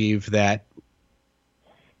also believe that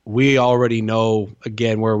we already know,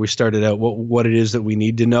 again, where we started out, what it is that we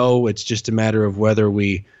need to know. It's just a matter of whether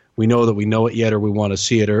we know that we know it yet or we want to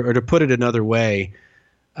see it. Or to put it another way,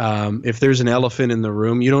 if there's an elephant in the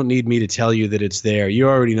room, you don't need me to tell you that it's there. You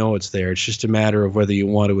already know it's there. It's just a matter of whether you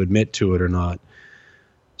want to admit to it or not.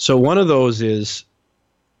 So one of those is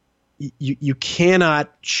you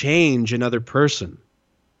cannot change another person.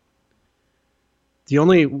 The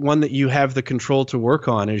only one that you have the control to work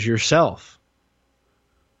on is yourself.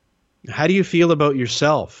 How do you feel about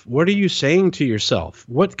yourself? What are you saying to yourself?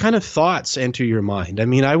 What kind of thoughts enter your mind? I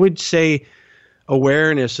mean, I would say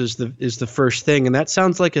awareness is the first thing, and that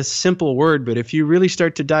sounds like a simple word, but if you really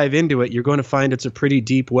start to dive into it, you're going to find it's a pretty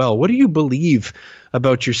deep well. What do you believe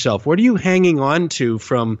about yourself? What are you hanging on to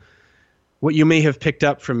from what you may have picked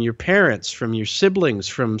up from your parents, from your siblings,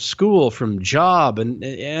 from school, from job? And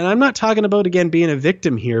I'm not talking about, again, being a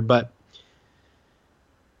victim here, but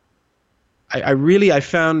I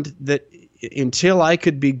found that until I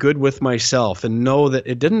could be good with myself and know that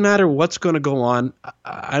it didn't matter what's going to go on,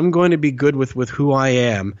 I'm going to be good with who I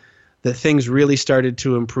am, that things really started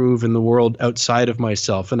to improve in the world outside of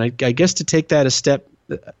myself. And I guess to take that a step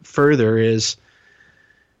further is,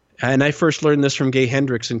 and I first learned this from Gay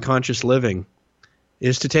Hendricks in Conscious Living,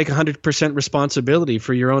 is to take 100% responsibility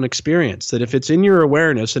for your own experience. That if it's in your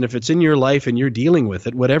awareness and if it's in your life and you're dealing with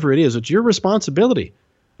it, whatever it is, it's your responsibility.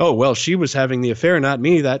 Oh, well, she was having the affair, not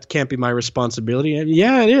me. That can't be my responsibility. And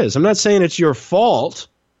yeah, it is. I'm not saying it's your fault,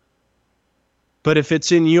 but if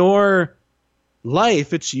it's in your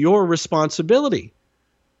life, it's your responsibility.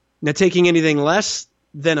 Now, taking anything less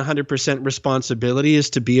than 100% responsibility is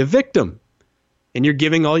to be a victim, and you're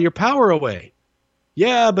giving all your power away.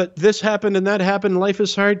 Yeah, but this happened and that happened. Life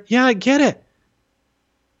is hard. Yeah, I get it.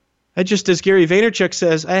 I just, as Gary Vaynerchuk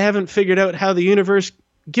says, I haven't figured out how the universe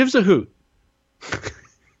gives a hoot.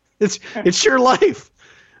 It's your life.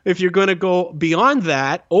 If you're going to go beyond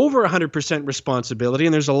that, over 100% responsibility,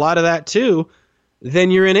 and there's a lot of that too,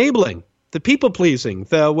 then you're enabling the people-pleasing.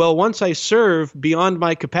 Once I serve beyond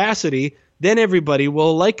my capacity, then everybody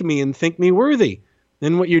will like me and think me worthy.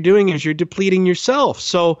 And what you're doing is you're depleting yourself.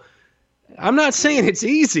 So I'm not saying it's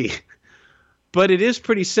easy, but it is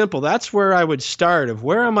pretty simple. That's where I would start, of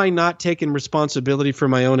where am I not taking responsibility for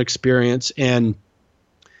my own experience, and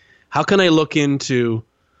how can I look into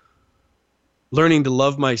learning to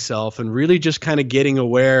love myself and really just kind of getting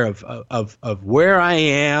aware of where I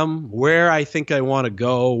am, where I think I want to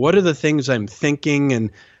go, what are the things I'm thinking,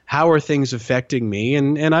 and how are things affecting me?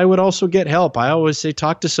 And I would also get help. I always say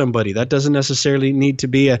talk to somebody. That doesn't necessarily need to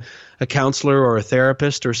be a counselor or a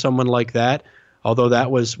therapist or someone like that, although that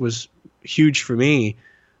was huge for me.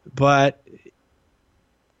 But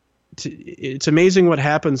it's amazing what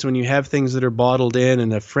happens when you have things that are bottled in,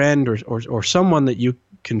 and a friend or someone that you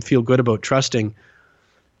can feel good about trusting,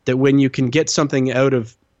 that when you can get something out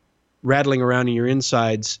of rattling around in your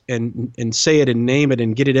insides and say it and name it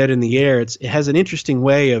and get it out in the air, it has an interesting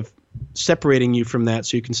way of separating you from that,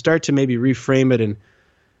 so you can start to maybe reframe it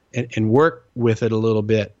and work with it a little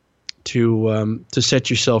bit to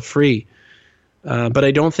set yourself free. But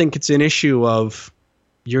I don't think it's an issue of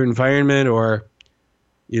your environment or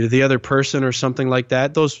the other person or something like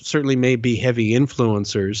that. Those certainly may be heavy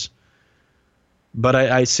influencers. But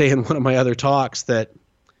I say in one of my other talks that,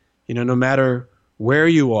 no matter where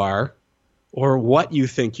you are, or what you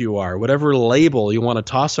think you are, whatever label you want to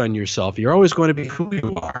toss on yourself. You're always going to be who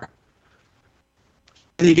you are.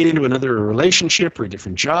 Then you get into another relationship or a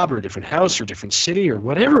different job or a different house or a different city or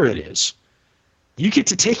whatever it is. You get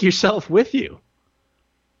to take yourself with you.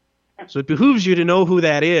 So it behooves you to know who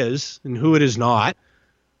that is and who it is not,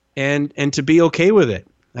 and to be okay with it.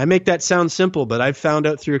 I make that sound simple, but I've found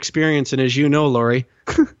out through experience, and as you know, Lori,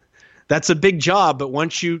 that's a big job, but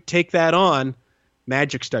once you take that on,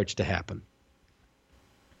 magic starts to happen.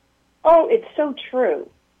 Oh, it's so true.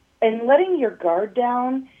 And letting your guard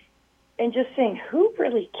down and just saying, who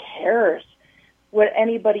really cares what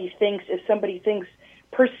anybody thinks, if somebody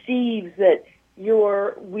perceives that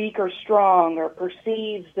you're weak or strong, or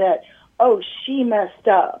perceives that, oh, she messed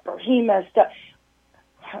up or he messed up.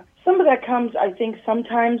 Some of that comes, I think,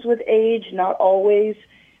 sometimes with age, not always.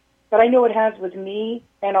 But I know it has with me,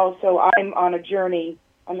 and also I'm on a journey.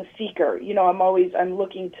 I'm a seeker. I'm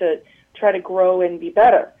looking to try to grow and be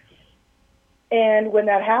better. And when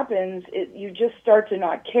that happens, you just start to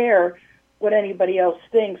not care what anybody else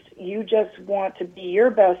thinks. You just want to be your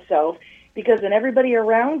best self, because then everybody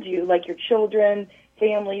around you, like your children,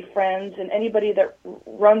 family, friends, and anybody that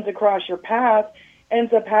runs across your path,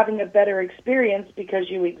 ends up having a better experience because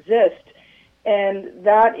you exist. And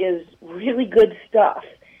that is really good stuff.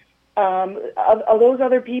 Of those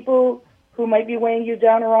other people who might be weighing you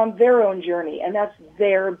down are on their own journey, and that's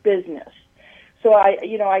their business. So I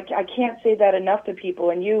can't say that enough to people.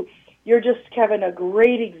 And you're just, Kevin, a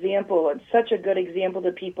great example, and such a good example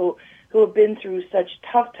to people who have been through such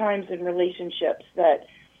tough times in relationships, that,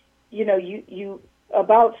 you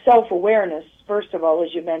about self-awareness, first of all,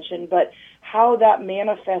 as you mentioned, but how that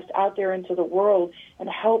manifests out there into the world and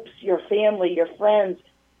helps your family, your friends,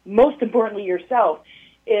 most importantly yourself,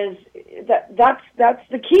 is that's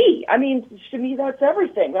the key. I mean, to me, that's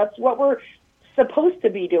everything. That's what we're supposed to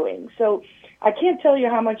be doing. So I can't tell you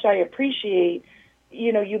how much I appreciate,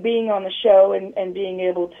 you being on the show and being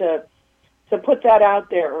able to put that out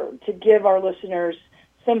there, to give our listeners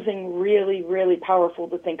something really, really powerful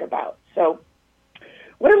to think about. So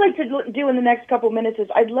what I'd like to do in the next couple of minutes is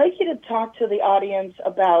I'd like you to talk to the audience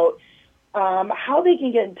about how they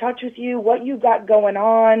can get in touch with you, what you got going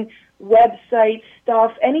on, website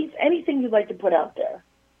stuff, anything you'd like to put out there.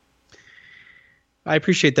 I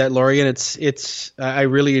appreciate that, Lori, and it's I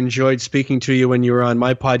really enjoyed speaking to you when you were on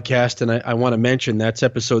my podcast, and I want to mention that's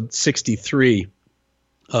episode 63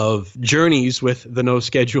 of Journeys with the No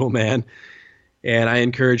Schedule Man, and I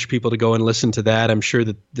encourage people to go and listen to that. I'm sure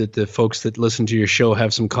that the folks that listen to your show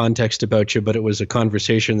have some context about you, but it was a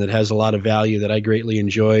conversation that has a lot of value that I greatly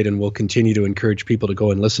enjoyed and will continue to encourage people to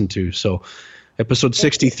go and listen to. So episode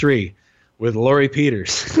 63 with Lori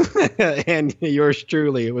Peters and yours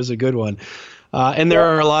truly. It was a good one. And there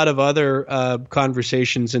are a lot of other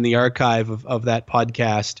conversations in the archive of that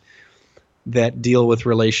podcast that deal with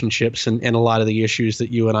relationships and a lot of the issues that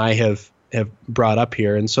you and I have brought up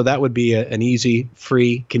here. And so that would be an easy,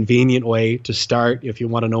 free, convenient way to start if you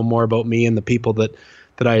want to know more about me and the people that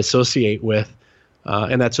I associate with.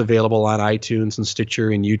 And that's available on iTunes and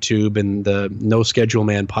Stitcher and YouTube, and the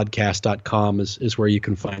noschedulemanpodcast.com is where you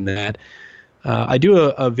can find that. I do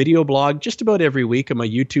a video blog just about every week on my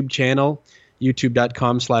YouTube channel,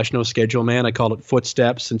 youtube.com/noscheduleman. I call it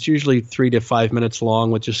Footsteps. It's usually 3 to 5 minutes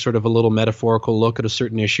long with just sort of a little metaphorical look at a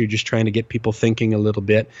certain issue, just trying to get people thinking a little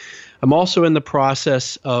bit. I'm also in the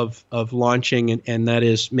process of launching, and that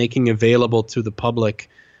is making available to the public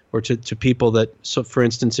or to people that, so for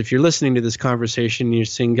instance, if you're listening to this conversation, you're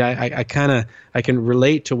saying, I can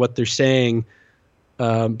relate to what they're saying,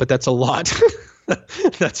 but that's a lot.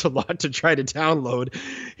 That's a lot to try to download.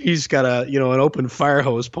 He's got an open fire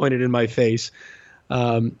hose pointed in my face.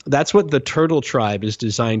 That's what the Turtle Tribe is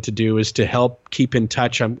designed to do, is to help keep in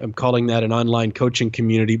touch. I'm calling that an online coaching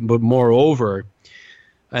community, but moreover,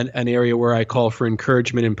 an area where I call for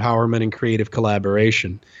encouragement, empowerment, and creative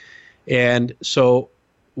collaboration. And so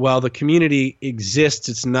while the community exists,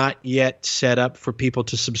 it's not yet set up for people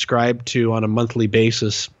to subscribe to on a monthly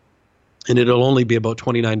basis. And it'll only be about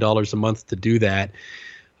 $29 a month to do that.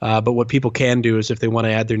 But what people can do is, if they want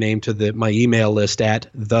to add their name to my email list at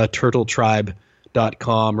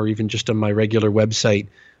theturtletribe.com, or even just on my regular website,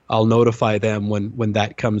 I'll notify them when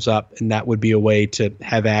that comes up. And that would be a way to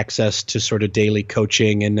have access to sort of daily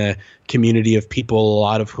coaching and a community of people, a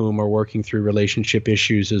lot of whom are working through relationship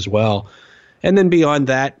issues as well. And then beyond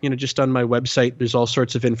that, just on my website, there's all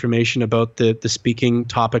sorts of information about the speaking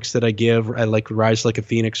topics that I give. I like Rise Like a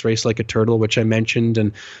Phoenix, Race Like a Turtle, which I mentioned.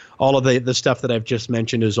 And all of the stuff that I've just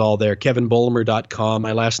mentioned is all there. KevinBulmer.com.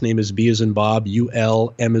 My last name is B as in Bob,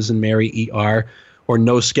 UL, M as in Mary, ER, or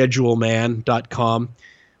noscheduleman.com,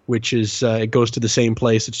 which is it goes to the same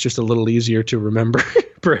place. It's just a little easier to remember,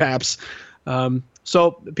 perhaps.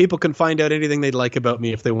 So people can find out anything they'd like about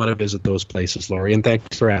me if they want to visit those places, Lori, and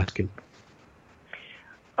thanks for asking.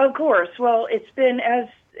 Of course. Well, it's been, as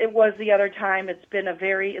it was the other time, it's been a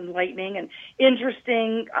very enlightening and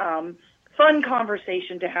interesting, fun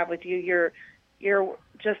conversation to have with you. You're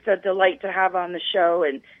just a delight to have on the show,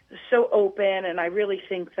 and so open, and I really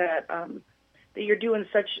think that that you're doing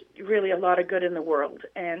really a lot of good in the world,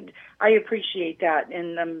 and I appreciate that,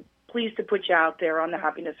 and I'm pleased to put you out there on the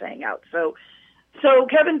Happiness Hangout. So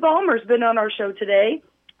Kevin Bulmer's been on our show today.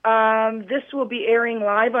 This will be airing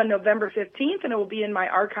live on November 15th, and it will be in my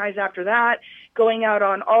archives after that, going out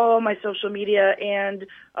on all my social media and,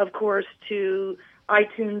 of course, to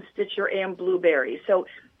iTunes, Stitcher, and Blueberry. So,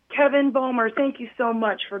 Kevin Bulmer, thank you so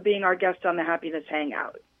much for being our guest on the Happiness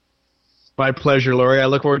Hangout. My pleasure, Lori. I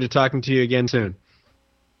look forward to talking to you again soon.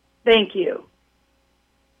 Thank you.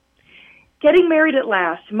 Getting Married at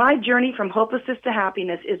Last, My Journey from Hopelessness to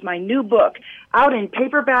Happiness is my new book, out in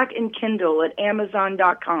paperback and Kindle at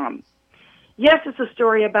Amazon.com. Yes, it's a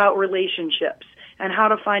story about relationships and how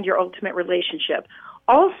to find your ultimate relationship.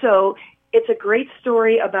 Also, it's a great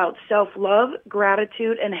story about self-love,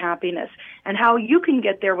 gratitude, and happiness, and how you can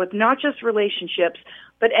get there with not just relationships,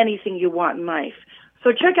 but anything you want in life.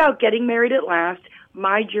 So check out Getting Married at Last,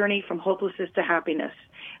 My Journey from Hopelessness to Happiness.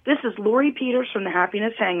 This is Lori Peters from the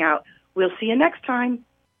Happiness Hangout. We'll see you next time.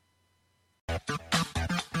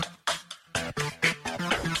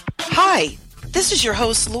 Hi, this is your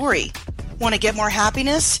host, Lori. Want to get more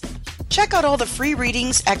happiness? Check out all the free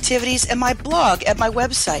readings, activities, and my blog at my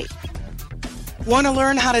website. Want to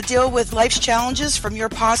learn how to deal with life's challenges from your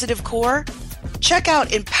positive core? Check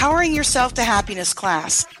out Empowering Yourself to Happiness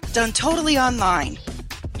class, done totally online.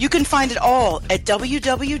 You can find it all at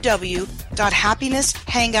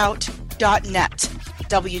www.happinesshangout.net.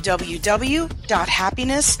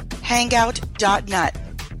 www.happinesshangout.net.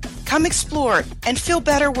 Come explore and feel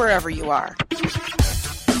better wherever you are.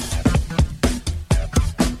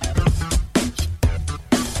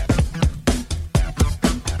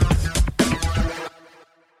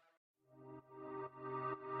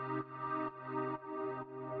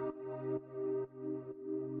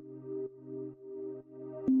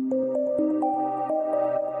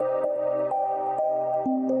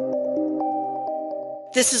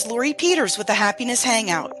 This is Lori Peters with the Happiness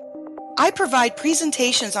Hangout. I provide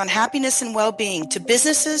presentations on happiness and well-being to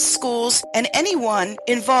businesses, schools, and anyone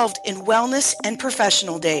involved in wellness and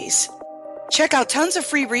professional days. Check out tons of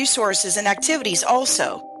free resources and activities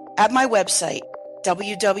also at my website,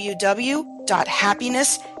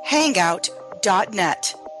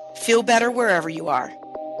 www.happinesshangout.net. Feel better wherever you are.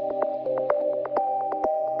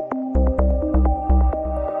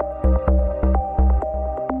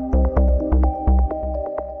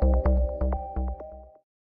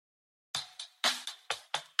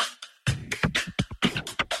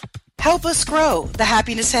 Help us grow the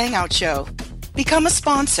Happiness Hangout Show. Become a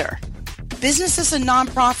sponsor. Businesses and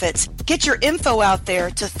nonprofits, get your info out there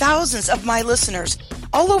to thousands of my listeners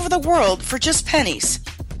all over the world for just pennies.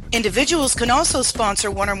 Individuals can also sponsor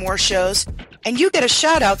one or more shows, and you get a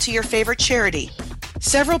shout out to your favorite charity.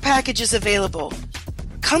 Several packages available.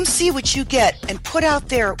 Come see what you get and put out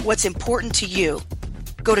there what's important to you.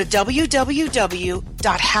 Go to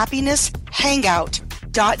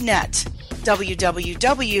www.happinesshangout.net.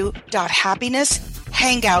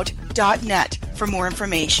 www.happinesshangout.net for more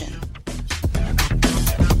information.